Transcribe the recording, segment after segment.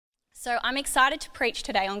So I'm excited to preach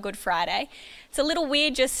today on Good Friday. It's a little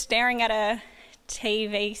weird just staring at a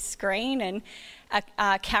TV screen and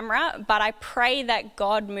a camera, but I pray that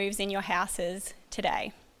God moves in your houses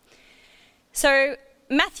today. So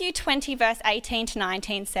Matthew 20 verse 18 to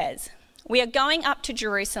 19 says, "We are going up to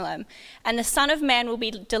Jerusalem, and the Son of Man will be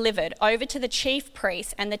delivered over to the chief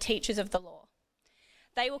priests and the teachers of the law.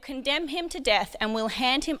 They will condemn him to death and will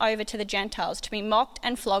hand him over to the Gentiles to be mocked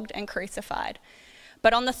and flogged and crucified.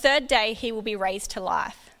 But on the third day he will be raised to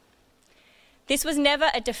life." This was never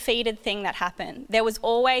a defeated thing that happened. There was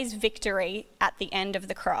always victory at the end of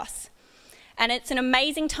the cross. And it's an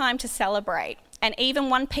amazing time to celebrate. And even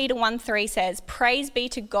 1 Peter 1:3 says, "Praise be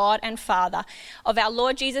to God and Father of our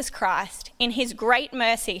Lord Jesus Christ. In his great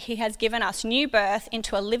mercy, he has given us new birth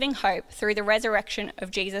into a living hope through the resurrection of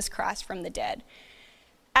Jesus Christ from the dead."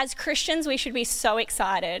 As Christians, we should be so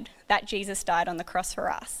excited that Jesus died on the cross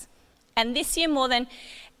for us. And this year, more than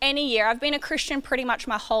any year, I've been a Christian pretty much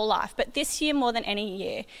my whole life, but this year, more than any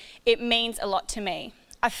year, it means a lot to me.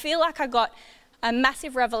 I feel like I got a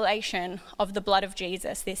massive revelation of the blood of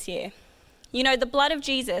Jesus this year. You know, the blood of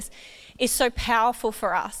Jesus is so powerful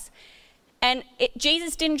for us. And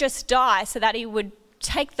Jesus didn't just die so that he would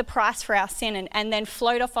take the price for our sin and then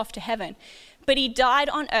float off to heaven. But he died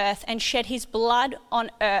on earth and shed his blood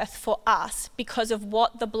on earth for us because of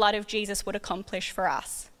what the blood of Jesus would accomplish for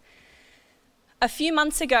us. A few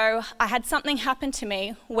months ago, I had something happen to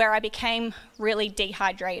me where I became really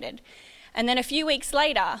dehydrated. And then a few weeks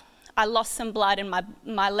later, I lost some blood and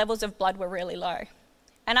my levels of blood were really low.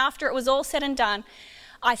 And after it was all said and done,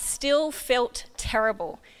 I still felt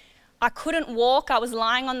terrible. I couldn't walk. I was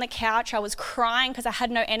lying on the couch. I was crying because I had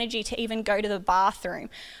no energy to even go to the bathroom.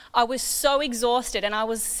 I was so exhausted and I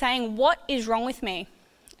was saying, "What is wrong with me?"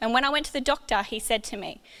 And when I went to the doctor, he said to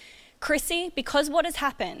me, "Chrissy, because what has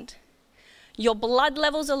happened, your blood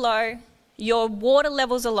levels are low, your water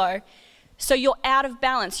levels are low, so you're out of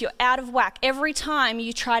balance, you're out of whack. Every time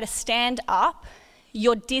you try to stand up,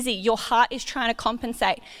 you're dizzy, your heart is trying to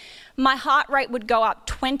compensate." My heart rate would go up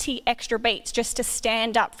 20 extra beats just to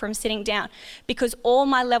stand up from sitting down because all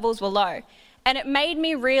my levels were low. And it made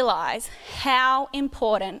me realize how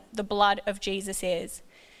important the blood of Jesus is.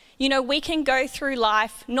 You know, we can go through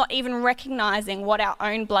life not even recognizing what our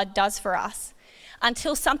own blood does for us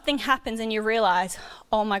until something happens and you realize,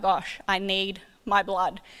 oh my gosh, I need my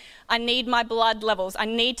blood. I need my blood levels. I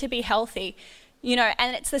need to be healthy. You know,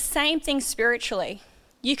 and it's the same thing spiritually.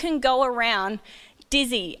 You can go around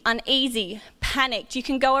dizzy, uneasy, panicked. You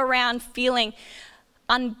can go around feeling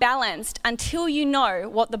unbalanced until you know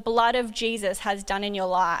what the blood of Jesus has done in your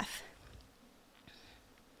life.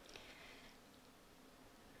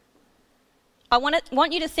 I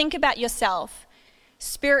want you to think about yourself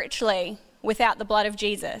spiritually without the blood of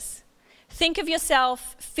Jesus. Think of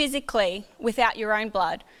yourself physically without your own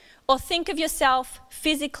blood. Or think of yourself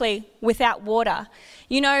physically without water.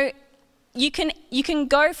 You know, you can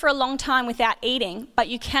go for a long time without eating, but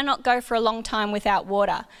you cannot go for a long time without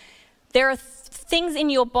water. There are things in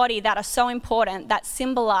your body that are so important that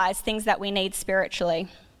symbolize things that we need spiritually.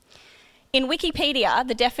 In Wikipedia,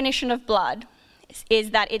 the definition of blood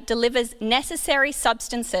is that it delivers necessary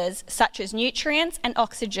substances such as nutrients and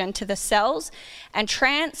oxygen to the cells and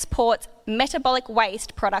transports metabolic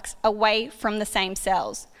waste products away from the same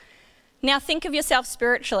cells. Now think of yourself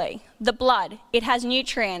spiritually. The blood, it has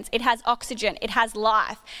nutrients, it has oxygen, it has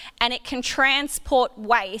life, and it can transport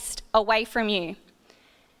waste away from you.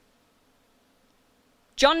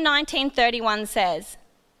 John 19:31 says,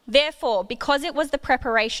 "Therefore, because it was the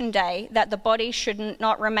preparation day, that the body should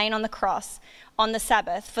not remain on the cross on the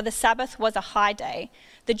Sabbath, for the Sabbath was a high day,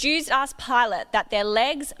 the Jews asked Pilate that their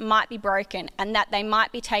legs might be broken and that they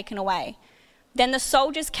might be taken away. Then the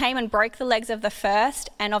soldiers came and broke the legs of the first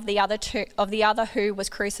and of the other who was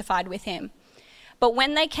crucified with him. But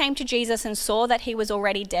when they came to Jesus and saw that he was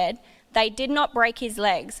already dead, they did not break his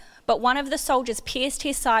legs, but one of the soldiers pierced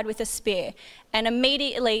his side with a spear, and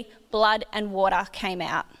immediately blood and water came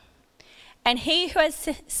out. And he who has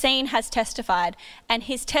seen has testified, and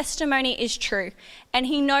his testimony is true, and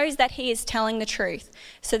he knows that he is telling the truth,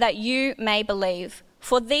 so that you may believe.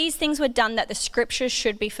 For these things were done that the scriptures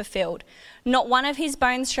should be fulfilled. Not one of his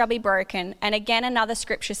bones shall be broken." And again another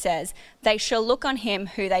scripture says, "They shall look on him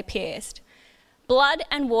who they pierced." Blood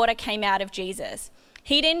and water came out of Jesus.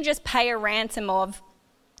 He didn't just pay a ransom of,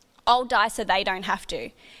 "I'll die so they don't have to."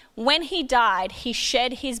 When he died, he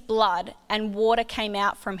shed his blood and water came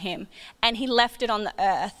out from him and he left it on the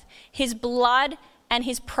earth. His blood and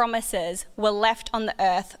his promises were left on the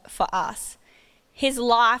earth for us. His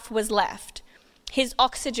life was left. his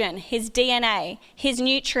oxygen, his DNA, his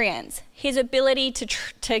nutrients, his ability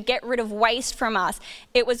to get rid of waste from us,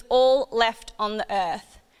 it was all left on the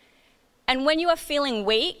earth. And when you are feeling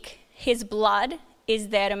weak, his blood is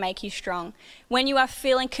there to make you strong. When you are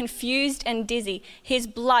feeling confused and dizzy, his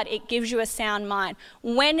blood, it gives you a sound mind.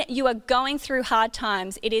 When you are going through hard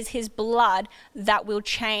times, it is his blood that will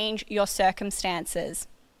change your circumstances.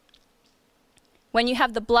 When you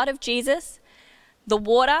have the blood of Jesus, the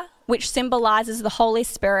water, which symbolizes the Holy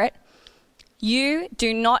Spirit, you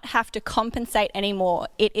do not have to compensate anymore.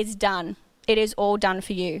 It is done. It is all done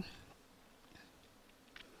for you.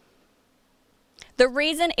 The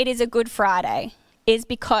reason it is a Good Friday is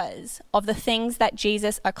because of the things that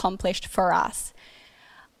Jesus accomplished for us.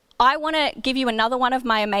 I want to give you another one of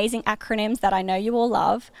my amazing acronyms that I know you all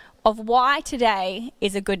love of why today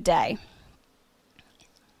is a good day.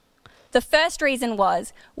 The first reason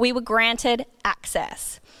was we were granted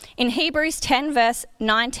access. In Hebrews 10 verse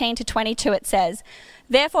 19 to 22 it says,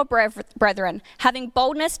 "Therefore, brethren, having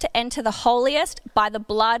boldness to enter the holiest by the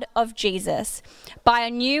blood of Jesus, by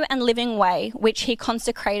a new and living way which he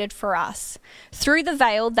consecrated for us, through the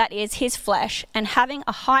veil that is his flesh, and having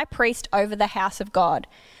a high priest over the house of God,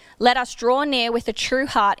 let us draw near with a true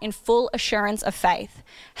heart in full assurance of faith,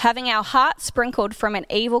 having our hearts sprinkled from an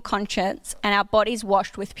evil conscience and our bodies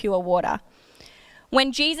washed with pure water."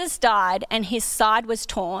 When Jesus died and his side was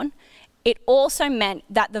torn, it also meant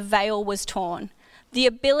that the veil was torn. The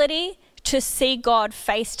ability to see God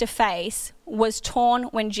face to face was torn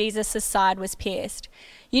when Jesus' side was pierced.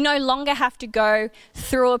 You no longer have to go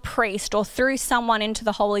through a priest or through someone into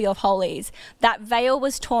the Holy of Holies. That veil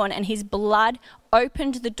was torn and his blood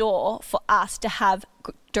opened the door for us to have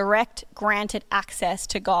direct granted access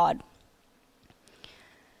to God.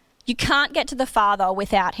 You can't get to the Father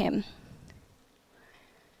without him.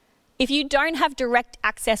 If you don't have direct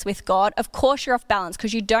access with God, of course you're off balance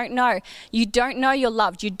because you don't know. You don't know you're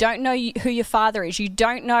loved. You don't know who your Father is. You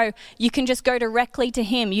don't know you can just go directly to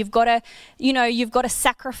him. You've got to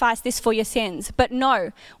sacrifice this for your sins. But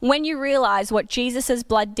no, when you realize what Jesus'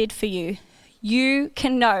 blood did for you, you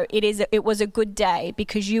can know it was a good day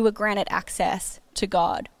because you were granted access to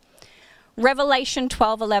God. Revelation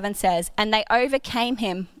 12:11 says, "And they overcame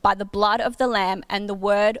him by the blood of the Lamb and the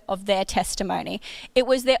word of their testimony." It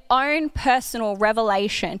was their own personal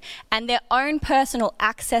revelation and their own personal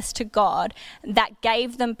access to God that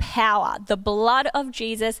gave them power. The blood of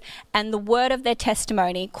Jesus and the word of their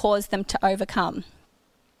testimony caused them to overcome.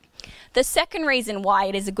 The second reason why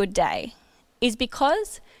it is a good day is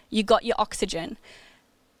because you got your oxygen.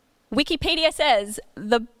 Wikipedia says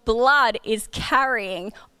the blood is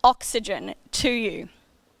carrying oxygen to you.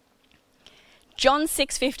 John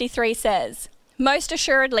 6:53 says, "Most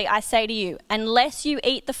assuredly I say to you, unless you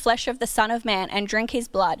eat the flesh of the Son of Man and drink his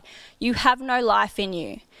blood, you have no life in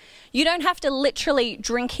you." You don't have to literally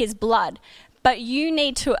drink his blood, but you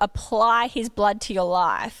need to apply his blood to your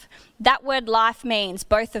life. That word life means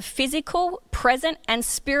both a physical, present, and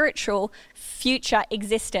spiritual future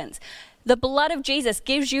existence. The blood of Jesus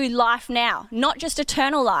gives you life now, not just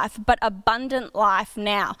eternal life, but abundant life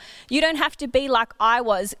now. You don't have to be like I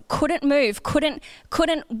was, couldn't move, couldn't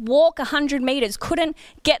walk 100 meters, couldn't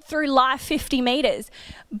get through life 50 meters.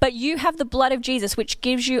 But you have the blood of Jesus, which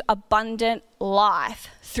gives you abundant life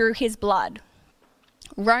through his blood.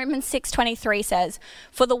 Romans 6:23 says,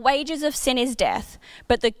 "For the wages of sin is death,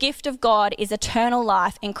 but the gift of God is eternal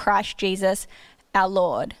life in Christ Jesus our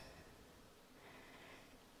Lord."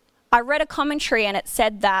 I read a commentary and it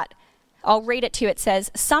said that, I'll read it to you, it says,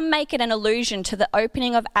 "Some make it an allusion to the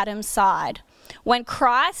opening of Adam's side. When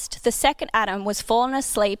Christ, the second Adam, was fallen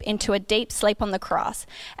asleep into a deep sleep on the cross,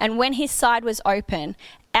 and when his side was open,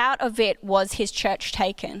 out of it was his church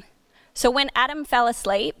taken." So when Adam fell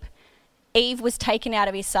asleep, Eve was taken out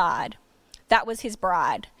of his side. That was his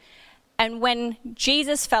bride. And when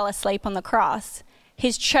Jesus fell asleep on the cross,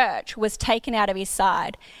 his church was taken out of his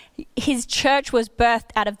side. His church was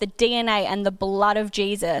birthed out of the DNA and the blood of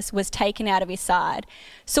Jesus was taken out of his side.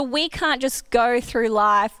 So we can't just go through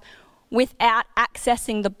life without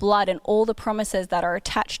accessing the blood and all the promises that are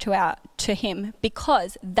attached to him,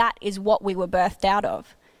 because that is what we were birthed out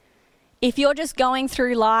of. If you're just going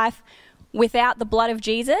through life without the blood of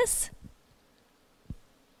Jesus,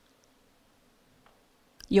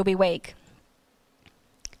 you'll be weak.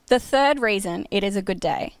 The third reason it is a good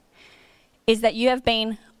day is that you have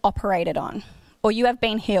been operated on, or you have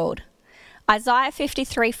been healed. Isaiah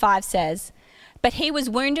 53:5 says, "But he was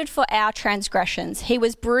wounded for our transgressions, he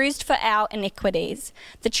was bruised for our iniquities.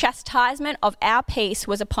 The chastisement of our peace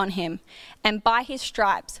was upon him, and by his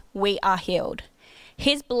stripes we are healed."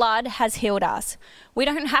 His blood has healed us. We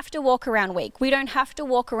don't have to walk around weak. We don't have to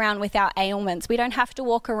walk around with our ailments. We don't have to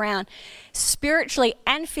walk around spiritually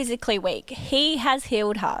and physically weak. He has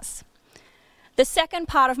healed us. The second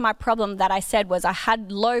part of my problem that I said was I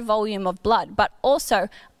had low volume of blood, but also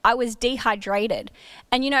I was dehydrated.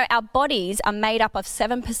 And our bodies are made up of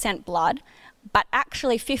 7% blood, but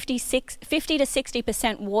actually 50 to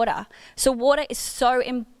 60% water. So water is so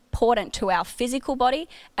important to our physical body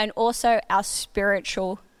and also our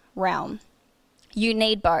spiritual realm. You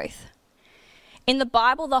need both. In the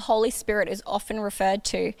Bible, the Holy Spirit is often referred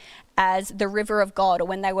to as the river of God, or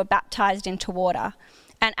when they were baptized into water.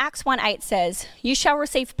 And Acts 1:8 says, "You shall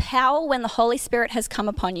receive power when the Holy Spirit has come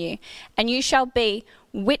upon you, and you shall be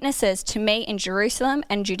witnesses to me in Jerusalem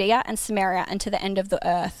and Judea and Samaria and to the end of the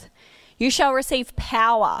earth." You shall receive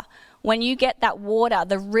power when you get that water,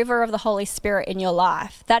 the river of the Holy Spirit in your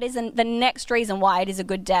life. That is the next reason why it is a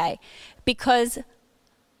good day. Because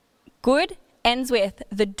good ends with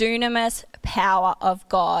the dunamis power of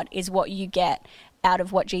God is what you get out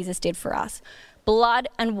of what Jesus did for us. Blood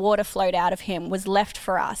and water flowed out of him, was left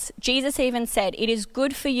for us. Jesus even said, "It is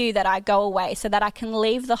good for you that I go away so that I can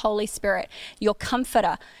leave the Holy Spirit, your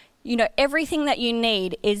comforter." Everything that you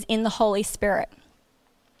need is in the Holy Spirit.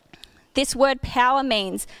 This word power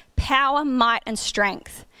means power, might, and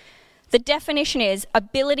strength. The definition is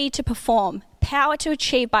ability to perform, power to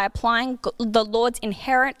achieve by applying the Lord's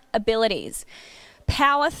inherent abilities,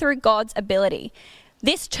 power through God's ability.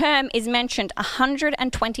 This term is mentioned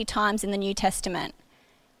 120 times in the New Testament.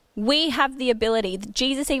 We have the ability.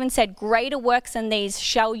 Jesus even said, "Greater works than these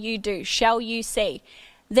shall you do, shall you see."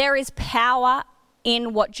 There is power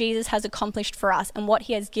in what Jesus has accomplished for us and what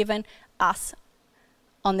he has given us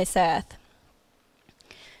on this earth.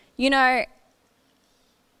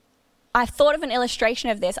 I thought of an illustration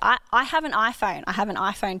of this. I have an iPhone. I have an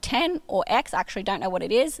iPhone 10 or X. I actually don't know what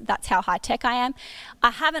it is. That's how high tech I am.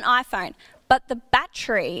 I have an iPhone, but the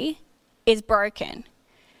battery is broken.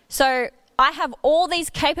 So I have all these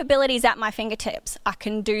capabilities at my fingertips. I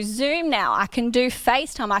can do Zoom now. I can do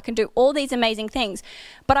FaceTime. I can do all these amazing things.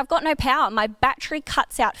 But I've got no power. My battery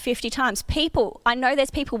cuts out 50 times. I know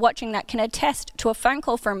there's people watching that can attest to a phone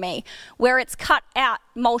call from me where it's cut out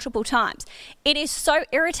multiple times. It is so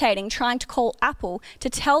irritating trying to call Apple to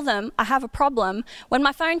tell them I have a problem when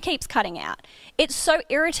my phone keeps cutting out. It's so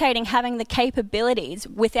irritating having the capabilities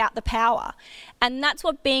without the power. And that's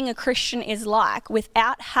what being a Christian is like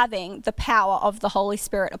without having the power of the Holy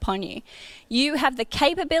Spirit upon you. You have the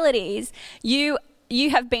capabilities, you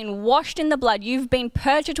have been washed in the blood, you've been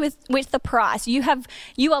purchased with the price, you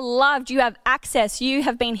are loved, you have access, you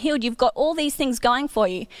have been healed, you've got all these things going for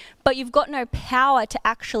you, but you've got no power to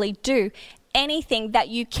actually do anything that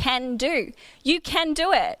you can do. You can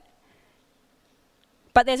do it,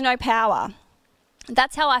 but there's no power.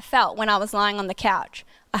 That's how I felt when I was lying on the couch.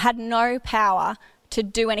 I had no power to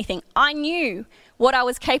do anything. I knew what I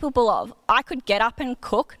was capable of. I could get up and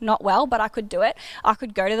cook, not well, but I could do it. I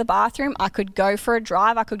could go to the bathroom. I could go for a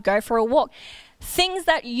drive. I could go for a walk. Things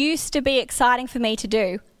that used to be exciting for me to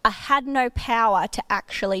do, I had no power to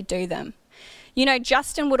actually do them.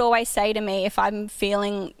 Justin would always say to me if I'm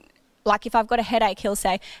feeling like if I've got a headache, he'll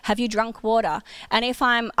say, "Have you drunk water?" And if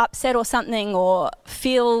I'm upset or something or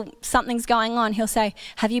feel something's going on, he'll say,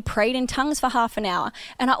 "Have you prayed in tongues for half an hour?"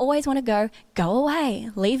 And I always want to go away,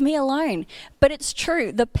 leave me alone. But it's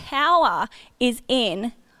true, the power is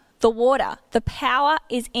in the water. The power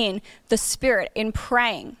is in the Spirit, in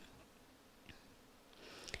praying.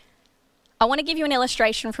 I want to give you an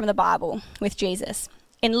illustration from the Bible with Jesus.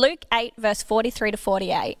 In Luke 8, verse 43 to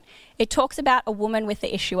 48, it talks about a woman with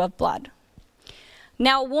the issue of blood.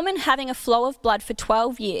 Now, a woman having a flow of blood for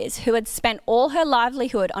 12 years, who had spent all her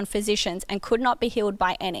livelihood on physicians and could not be healed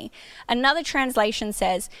by any. Another translation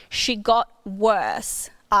says she got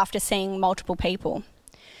worse after seeing multiple people.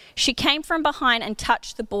 She came from behind and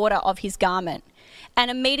touched the border of his garment,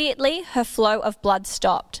 and immediately her flow of blood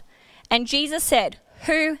stopped. And Jesus said,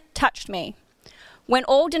 "Who touched me?" When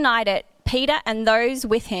all denied it, Peter and those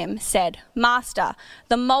with him said, "Master,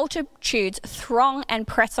 the multitudes throng and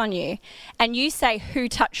press on you, and you say, 'Who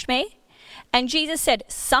touched me?'" And Jesus said,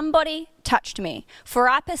 "Somebody touched me, for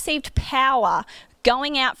I perceived power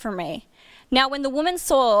going out from me." Now when the woman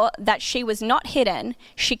saw that she was not hidden,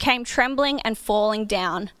 she came trembling and falling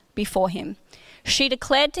down before him. She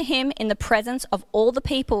declared to him in the presence of all the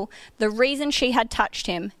people the reason she had touched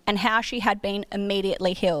him and how she had been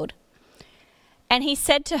immediately healed. And he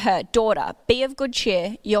said to her, "Daughter, be of good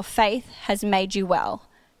cheer. Your faith has made you well.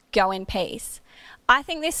 Go in peace." I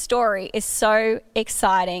think this story is so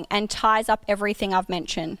exciting and ties up everything I've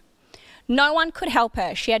mentioned. No one could help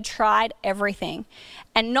her. She had tried everything.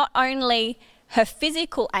 And not only her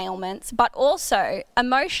physical ailments, but also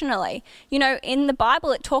emotionally. You know, in the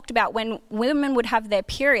Bible, it talked about when women would have their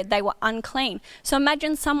period, they were unclean. So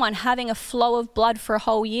imagine someone having a flow of blood for a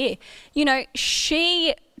whole year. You know,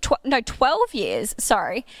 12 years,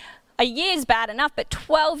 sorry. A year is bad enough, but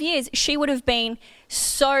 12 years, she would have been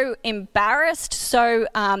so embarrassed. So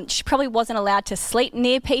she probably wasn't allowed to sleep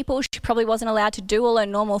near people. She probably wasn't allowed to do all her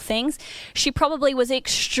normal things. She probably was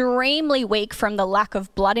extremely weak from the lack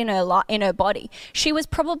of blood in her body. She was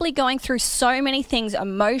probably going through so many things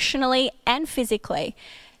emotionally and physically.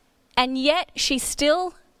 And yet she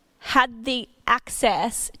still had the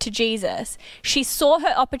access to Jesus. She saw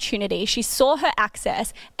her opportunity, she saw her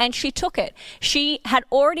access, and she took it. She had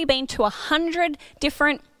already been to 100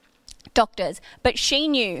 different doctors, but she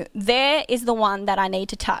knew there is the one that I need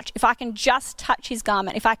to touch. If I can just touch his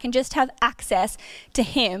garment, if I can just have access to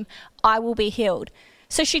him, I will be healed.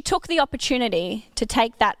 So she took the opportunity to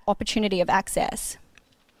take that opportunity of access.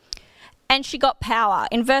 And she got power.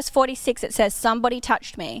 In verse 46, it says, somebody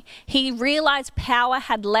touched me. He realized power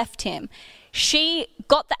had left him. She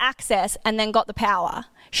got the access and then got the power.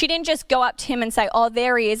 She didn't just go up to him and say, oh,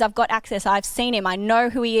 there he is. I've got access. I've seen him. I know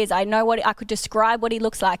who he is. I know I could describe what he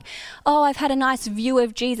looks like. Oh, I've had a nice view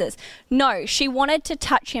of Jesus. No, she wanted to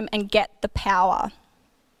touch him and get the power.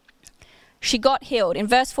 She got healed. In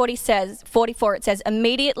verse 44, it says,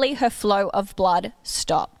 immediately her flow of blood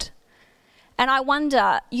stopped. And I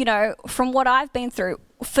wonder, you know, from what I've been through,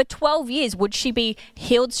 for 12 years, would she be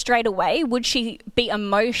healed straight away? Would she be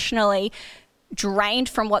emotionally drained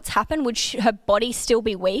from what's happened? Would her body still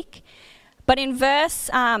be weak? But in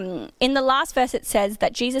the last verse, it says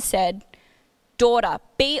that Jesus said, daughter,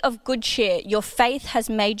 be of good cheer. Your faith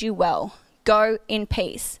has made you well. Go in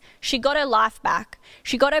peace. She got her life back.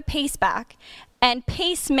 She got her peace back. And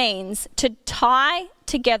peace means to tie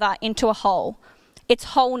together into a whole. It's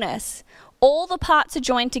wholeness. All the parts are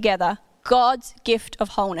joined together, God's gift of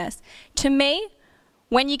wholeness. To me,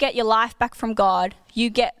 when you get your life back from God, you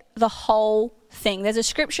get the whole thing. There's a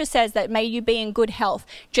scripture says that may you be in good health,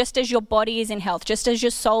 just as your body is in health, just as your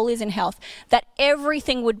soul is in health, that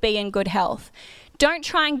everything would be in good health. Don't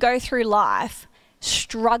try and go through life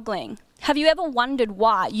struggling. Have you ever wondered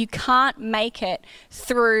why you can't make it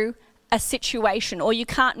through a situation, or you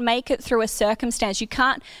can't make it through a circumstance? You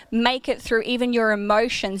can't make it through even your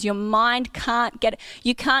emotions. Your mind can't get it.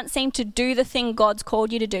 You can't seem to do the thing God's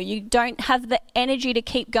called you to do. You don't have the energy to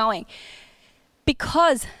keep going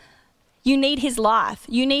because you need his life.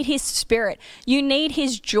 You need his spirit. You need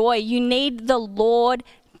his joy. You need the Lord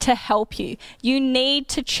to help you. You need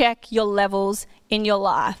to check your levels in your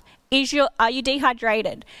life. Are you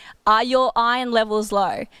dehydrated? Are your iron levels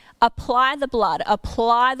low? Apply the blood,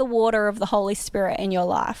 apply the water of the Holy Spirit in your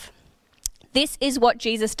life. This is what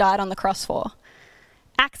Jesus died on the cross for.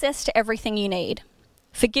 Access to everything you need.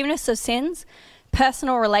 Forgiveness of sins,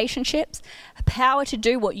 personal relationships, power to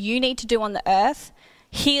do what you need to do on the earth,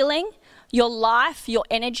 healing, your life, your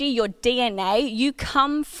energy, your DNA. You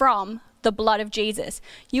come from the blood of Jesus.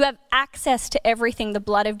 You have access to everything, the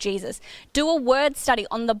blood of Jesus. Do a word study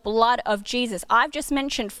on the blood of Jesus. I've just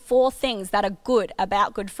mentioned 4 things that are good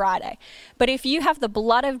about Good Friday. But if you have the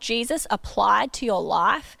blood of Jesus applied to your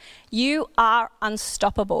life, you are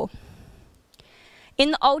unstoppable.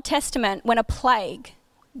 In the Old Testament, when a plague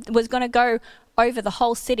was going to go over the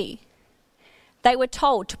whole city, they were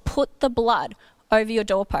told to put the blood over your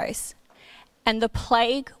doorposts, and the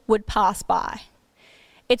plague would pass by.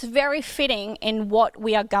 It's very fitting in what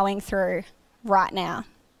we are going through right now.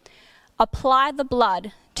 Apply the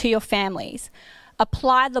blood to your families.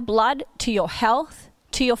 Apply the blood to your health,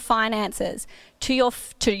 to your finances, to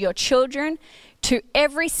your children, to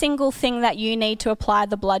every single thing that you need to apply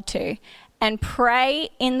the blood to. And pray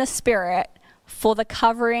in the Spirit for the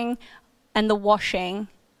covering and the washing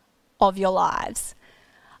of your lives.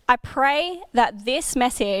 I pray that this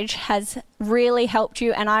message has really helped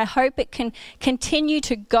you, and I hope it can continue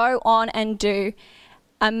to go on and do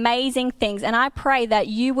amazing things. And I pray that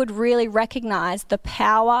you would really recognize the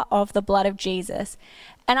power of the blood of Jesus.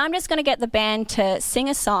 And I'm just going to get the band to sing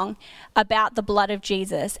a song about the blood of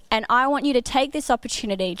Jesus. And I want you to take this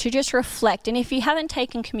opportunity to just reflect. And if you haven't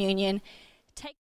taken communion,